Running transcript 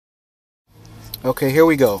Okay, here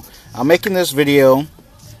we go. I'm making this video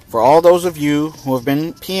for all those of you who have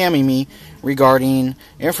been PMing me regarding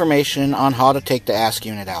information on how to take the ASK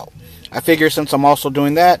unit out. I figure since I'm also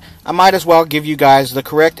doing that, I might as well give you guys the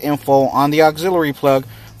correct info on the auxiliary plug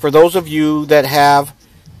for those of you that have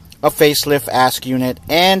a facelift ASK unit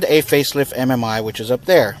and a facelift MMI, which is up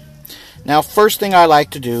there. Now, first thing I like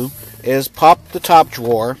to do is pop the top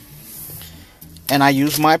drawer, and I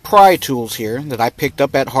use my pry tools here that I picked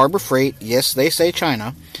up at Harbor Freight. Yes, they say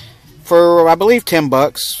China, for I believe 10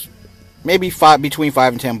 bucks, maybe between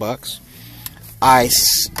 5 and 10 bucks. I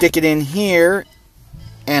stick it in here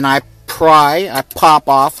and I pop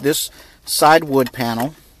off this side wood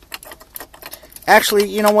panel. Actually,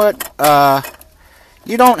 you know what?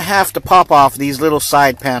 You don't have to pop off these little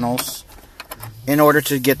side panels in order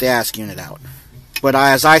to get the ASK unit out. But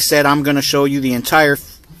as I said, I'm going to show you the entire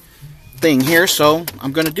thing here, so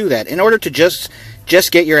I'm going to do that. In order to just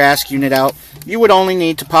get your ASK unit out, you would only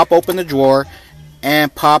need to pop open the drawer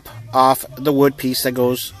and pop off the wood piece that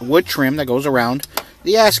goes, wood trim that goes around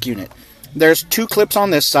the ASK unit. There's 2 clips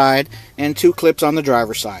on this side and 2 clips on the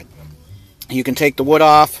driver's side. You can take the wood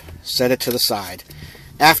off, set it to the side.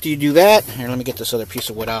 After you do that, here, let me get this other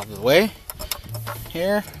piece of wood out of the way.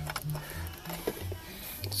 Here.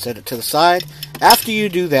 Set it to the side. After you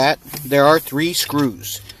do that, there are 3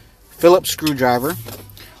 screws. Phillips screwdriver.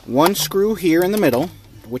 1 screw here in the middle,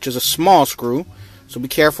 which is a small screw, so be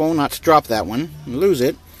careful not to drop that one and lose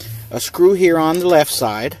it. A screw here on the left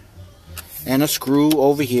side, and a screw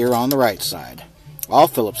over here on the right side. All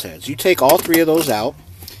Phillips heads. You take all 3 of those out,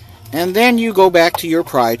 and then you go back to your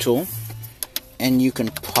pry tool, and you can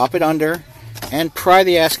pop it under and pry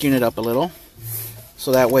the ASK unit up a little,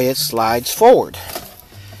 so that way it slides forward.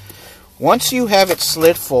 Once you have it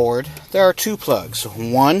slid forward, there are 2 plugs.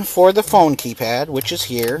 One for the phone keypad, which is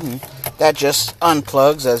here, and that just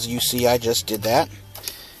unplugs. As you see, I just did that.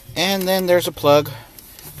 And then there's a plug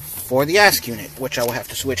for the ASK unit, which I will have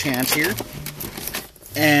to switch hands here.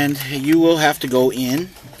 And you will have to go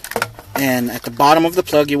in, and at the bottom of the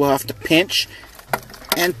plug you will have to pinch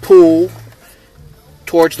and pull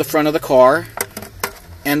towards the front of the car,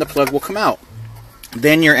 and the plug will come out.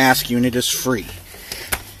 Then your ASK unit is free.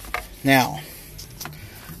 Now,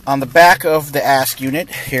 on the back of the ASK unit,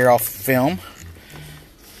 here I'll film.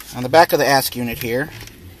 On the back of the ASK unit here,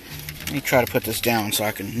 let me try to put this down so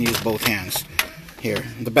I can use both hands. Here,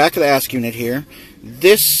 the back of the ASK unit here,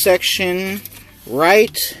 this section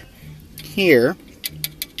right here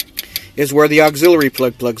is where the auxiliary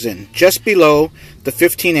plug plugs in, just below the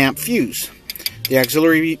 15 amp fuse. The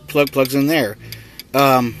auxiliary plug plugs in there.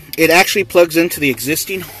 It actually plugs into the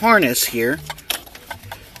existing harness here.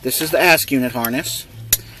 This is the ASK unit harness.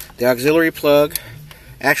 The auxiliary plug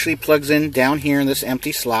actually plugs in down here in this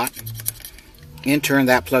empty slot. In turn,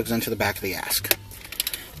 that plugs into the back of the ASK.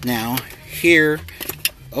 Now, here,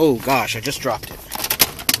 oh gosh, I just dropped it.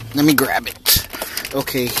 Let me grab it.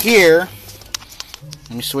 Okay, here,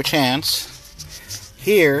 let me switch hands.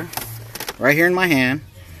 Here, right here in my hand,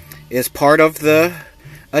 is part of the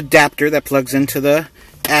adapter that plugs into the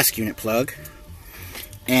ASK unit plug.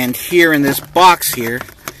 And here in this box here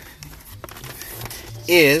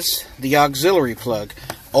is the auxiliary plug.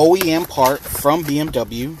 OEM part from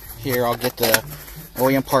BMW. Here, I'll get the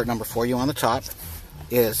OEM part number for you on the top.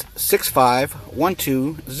 Is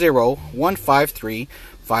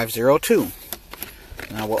 65120153502.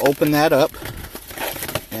 Now we'll open that up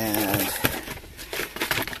and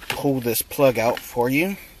pull this plug out for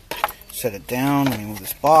you. Set it down. Let me move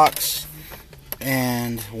this box.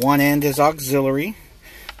 And one end is auxiliary.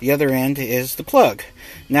 The other end is the plug.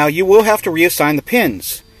 Now you will have to reassign the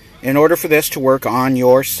pins in order for this to work on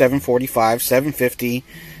your 745, 750,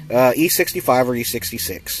 E65 or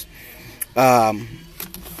E66.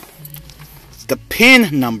 The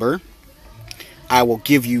pin number I will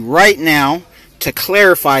give you right now to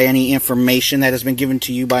clarify any information that has been given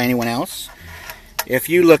to you by anyone else. If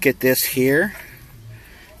you look at this here,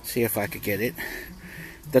 see if I could get it.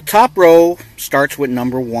 The top row starts with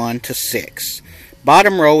number 1 to 6.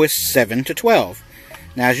 Bottom row is 7 to 12.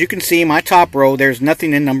 Now, as you can see, my top row, there's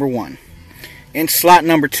nothing in number 1. In slot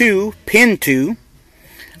number 2, pin 2,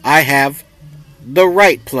 I have the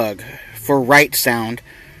right plug for right sound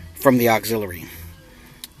from the auxiliary.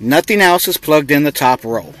 Nothing else is plugged in the top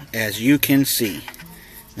row, as you can see.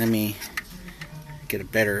 Let me get a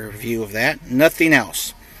better view of that. Nothing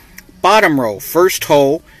else. Bottom row, first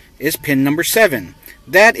hole, is pin number 7.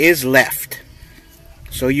 That is left.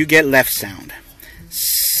 So you get left sound.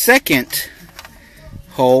 Second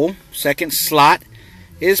hole, second slot,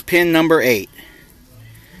 is pin number 8,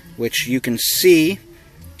 which you can see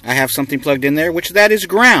I have something plugged in there, which that is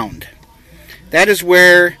ground. That is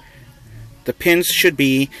where the pins should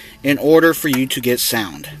be in order for you to get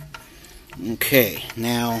sound. Okay,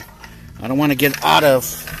 now I don't want to get out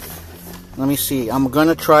of, let me see, I'm going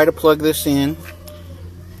to try to plug this in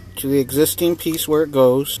to the existing piece where it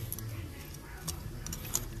goes.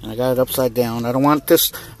 And I got it upside down. I don't want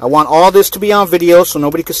this, I want all this to be on video so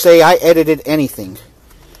nobody could say I edited anything.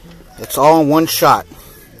 It's all in one shot.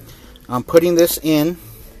 I'm putting this in,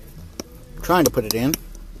 trying to put it in,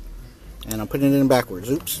 and I'm putting it in backwards.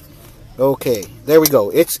 Oops. Okay, there we go.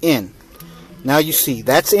 It's in. Now you see,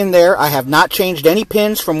 that's in there. I have not changed any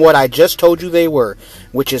pins from what I just told you they were,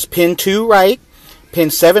 which is pin 2 right,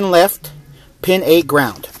 pin 7 left, pin 8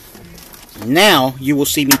 ground. Now you will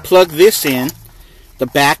see me plug this in the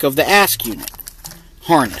back of the ASC unit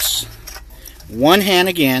harness. One hand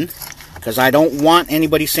again, because I don't want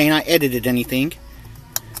anybody saying I edited anything.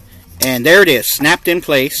 And there it is, snapped in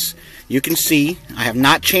place. You can see I have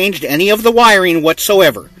not changed any of the wiring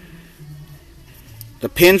whatsoever. The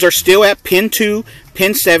pins are still at pin 2,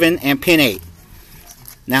 pin 7, and pin 8.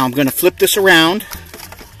 Now I'm going to flip this around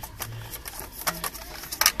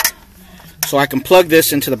so I can plug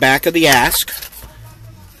this into the back of the ASC.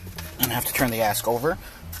 I'm going to have to turn the ASC over.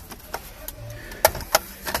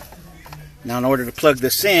 Now in order to plug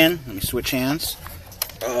this in, let me switch hands.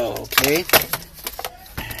 Okay.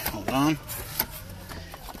 Hold on.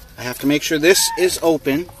 I have to make sure this is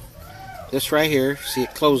open. This right here, see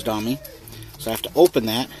it closed on me. So I have to open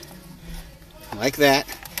that, like that.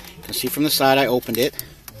 You can see from the side I opened it.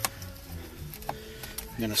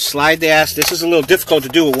 I'm going to slide the ASC. This is a little difficult to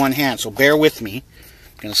do with one hand, so bear with me.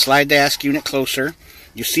 I'm going to slide the ASC unit closer.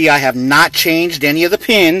 You see I have not changed any of the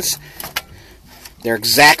pins. They're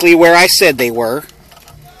exactly where I said they were.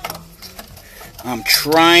 I'm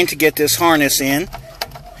trying to get this harness in.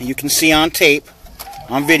 You can see on tape,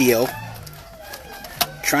 on video.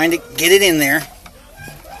 Trying to get it in there.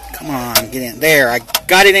 Come on, get in. There, I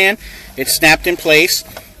got it in. It's snapped in place.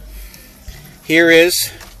 Here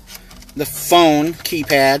is the phone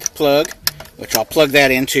keypad plug, which I'll plug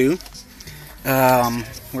that into.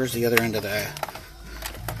 Where's the other end of the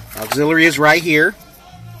auxiliary? Is right here.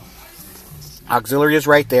 Auxiliary is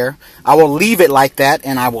right there. I will leave it like that,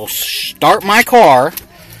 and I will start my car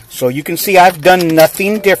so you can see I've done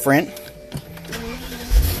nothing different.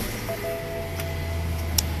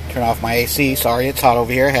 Turn off my AC. Sorry, it's hot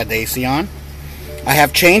over here. I had the AC on. I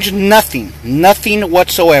have changed nothing. Nothing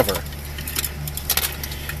whatsoever.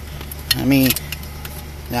 I mean,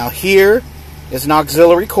 now here is an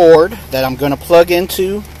auxiliary cord that I'm going to plug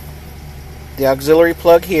into the auxiliary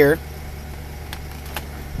plug here.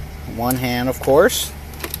 One hand, of course.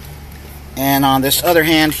 And on this other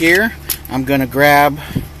hand here, I'm going to grab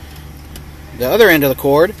the other end of the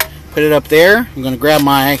cord, put it up there. I'm going to grab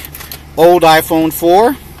my old iPhone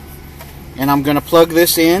 4. And I'm going to plug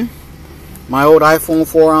this in, my old iPhone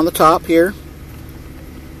 4 on the top here.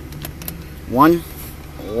 One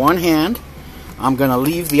hand. I'm going to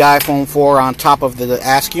leave the iPhone 4 on top of the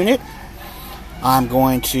ASC unit. I'm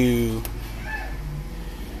going to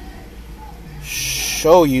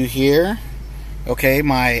show you here. Okay,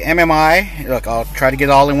 my MMI. Look, I'll try to get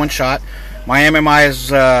it all in one shot. My MMI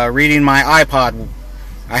is reading my iPod.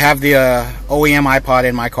 I have the OEM iPod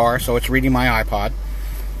in my car, so it's reading my iPod.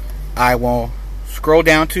 I will scroll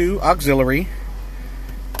down to auxiliary.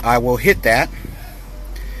 I will hit that.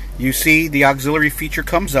 You see the auxiliary feature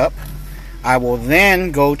comes up. I will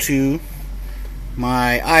then go to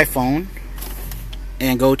my iPhone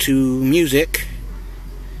and go to music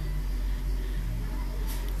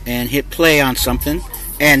and hit play on something.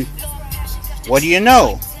 And what do you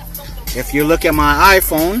know? If you look at my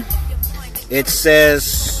iPhone, it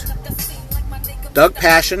says Thug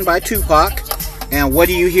Passion by Tupac. And what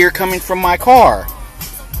do you hear coming from my car?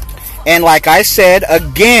 And like I said,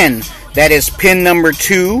 again, that is pin number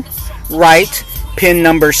 2 right, pin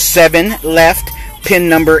number 7 left, pin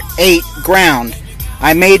number 8 ground.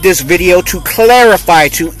 I made this video to clarify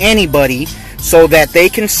to anybody so that they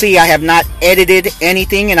can see I have not edited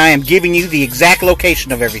anything and I am giving you the exact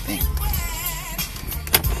location of everything.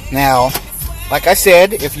 Now, like I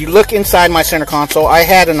said, if you look inside my center console, I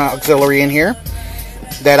had an auxiliary in here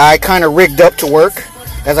that I kind of rigged up to work.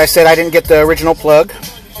 As I said, I didn't get the original plug.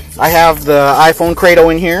 I have the iPhone Credo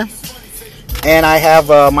in here, and I have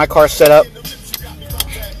my car set up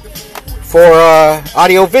for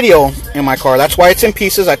audio video in my car. That's why it's in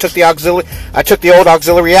pieces. I took the old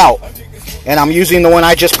auxiliary out, and I'm using the one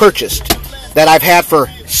I just purchased that I've had for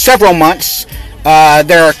several months.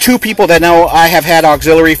 There are 2 people that know I have had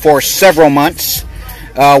auxiliary for several months.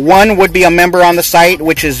 One would be a member on the site,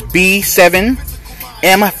 which is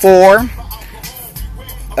B7M4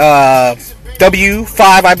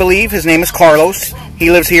 W5, I believe. His name is Carlos.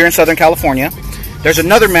 He lives here in Southern California. There's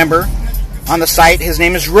another member on the site. His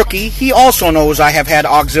name is Rookie. He also knows I have had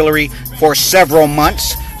auxiliary for several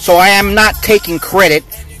months, so I am not taking credit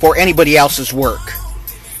for anybody else's work.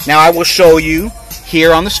 Now I will show you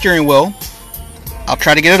here on the steering wheel. I'll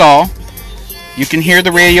try to get it all. You can hear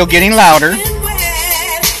the radio getting louder.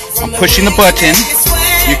 I'm pushing the button.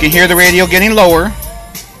 You can hear the radio getting lower.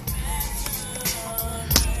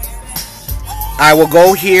 I will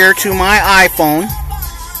go here to my iPhone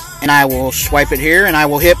and I will swipe it here and I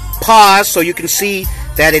will hit pause so you can see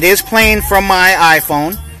that it is playing from my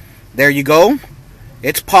iPhone. There you go.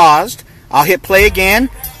 It's paused. I'll hit play again.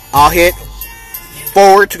 I'll hit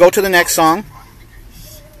forward to go to the next song.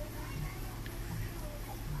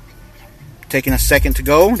 Taking a second to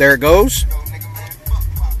go. There it goes.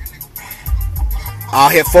 I'll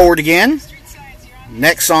hit forward again.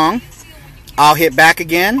 Next song. I'll hit back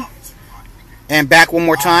again. And back one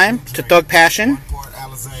more time to Thug Passion.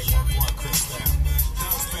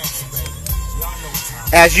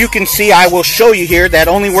 As you can see, I will show you here that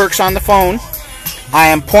only works on the phone. I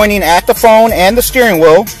am pointing at the phone and the steering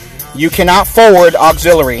wheel. You cannot forward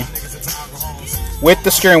auxiliary with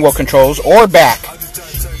the steering wheel controls or back.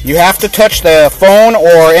 You have to touch the phone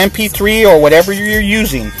or MP3 or whatever you're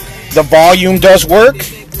using. The volume does work.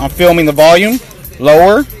 I'm filming the volume.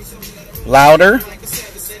 Lower, louder.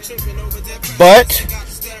 But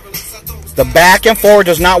the back and forward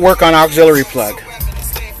does not work on auxiliary plug.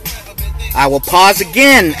 I will pause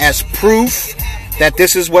again as proof that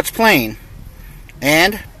this is what's playing.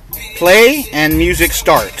 And play and music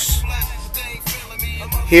starts.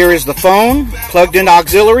 Here is the phone plugged into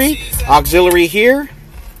auxiliary. Auxiliary here.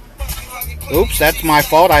 Oops, that's my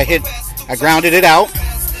fault. I grounded it out.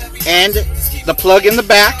 And the plug in the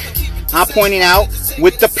back, I'm pointing out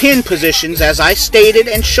with the pin positions as I stated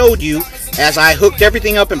and showed you as I hooked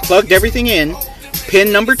everything up and plugged everything in.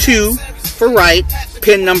 Pin number 2 for right,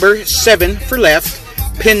 pin number 7 for left,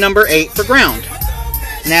 pin number 8 for ground.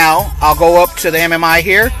 Now I'll go up to the MMI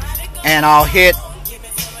here and I'll hit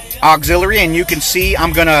auxiliary and you can see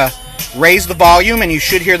I'm gonna raise the volume and you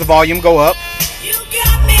should hear the volume go up.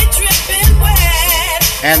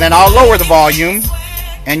 And then I'll lower the volume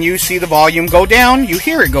and you see the volume go down, you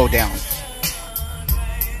hear it go down.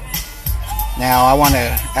 Now I want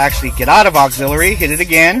to actually get out of auxiliary, hit it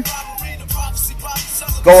again,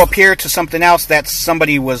 go up here to something else that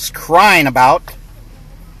somebody was crying about,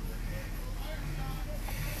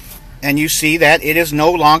 and you see that it is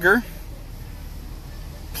no longer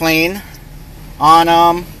playing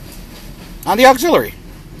on the auxiliary.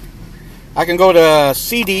 I can go to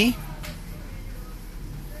CD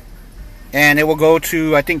and it will go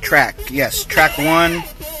to, I think, track. Yes, track 1.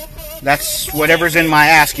 That's whatever's in my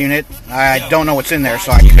ask unit. I don't know what's in there,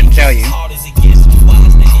 so I couldn't tell you.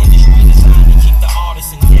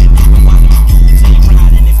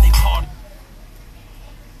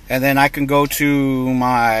 And then I can go to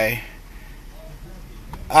my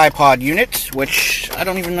iPod unit, which I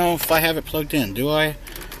don't even know if I have it plugged in. Do I?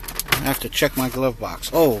 I have to check my glove box.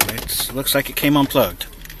 Oh, it looks like it came unplugged.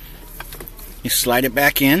 You slide it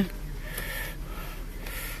back in.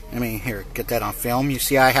 Let me here get that on film. You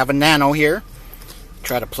see I have a Nano here.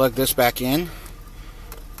 Try to plug this back in.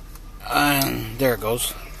 And there it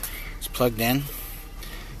goes. It's plugged in.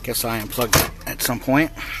 Guess I unplugged it at some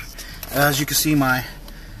point. As you can see,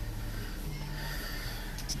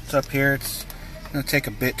 it's up here. It's going to take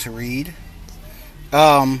a bit to read.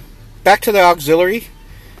 Back to the auxiliary.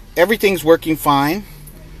 Everything's working fine.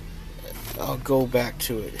 I'll go back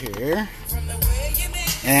to it here.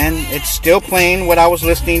 And it's still playing what I was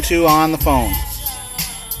listening to on the phone.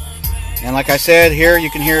 And like I said, here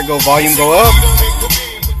you can hear it go, volume go up,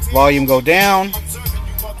 volume go down.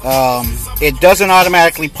 It doesn't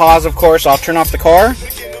automatically pause, of course. I'll turn off the car.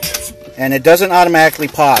 And it doesn't automatically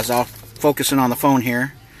pause. I'll focus in on the phone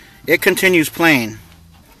here. It continues playing.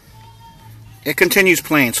 It continues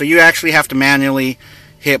playing. So you actually have to manually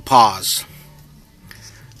hit pause.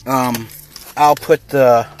 I'll put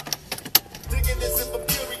the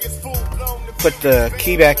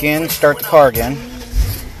key back in, start the car again,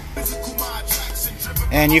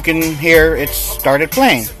 and you can hear it started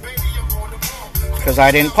playing because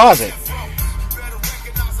I didn't pause it.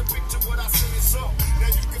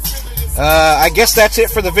 I guess that's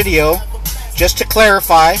it for the video. Just to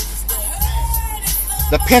clarify,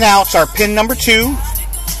 the pin outs are pin number 2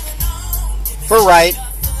 for right,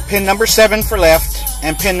 pin number 7 for left,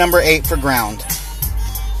 and pin number 8 for ground.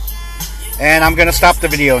 And I'm going to stop the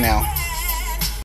video now.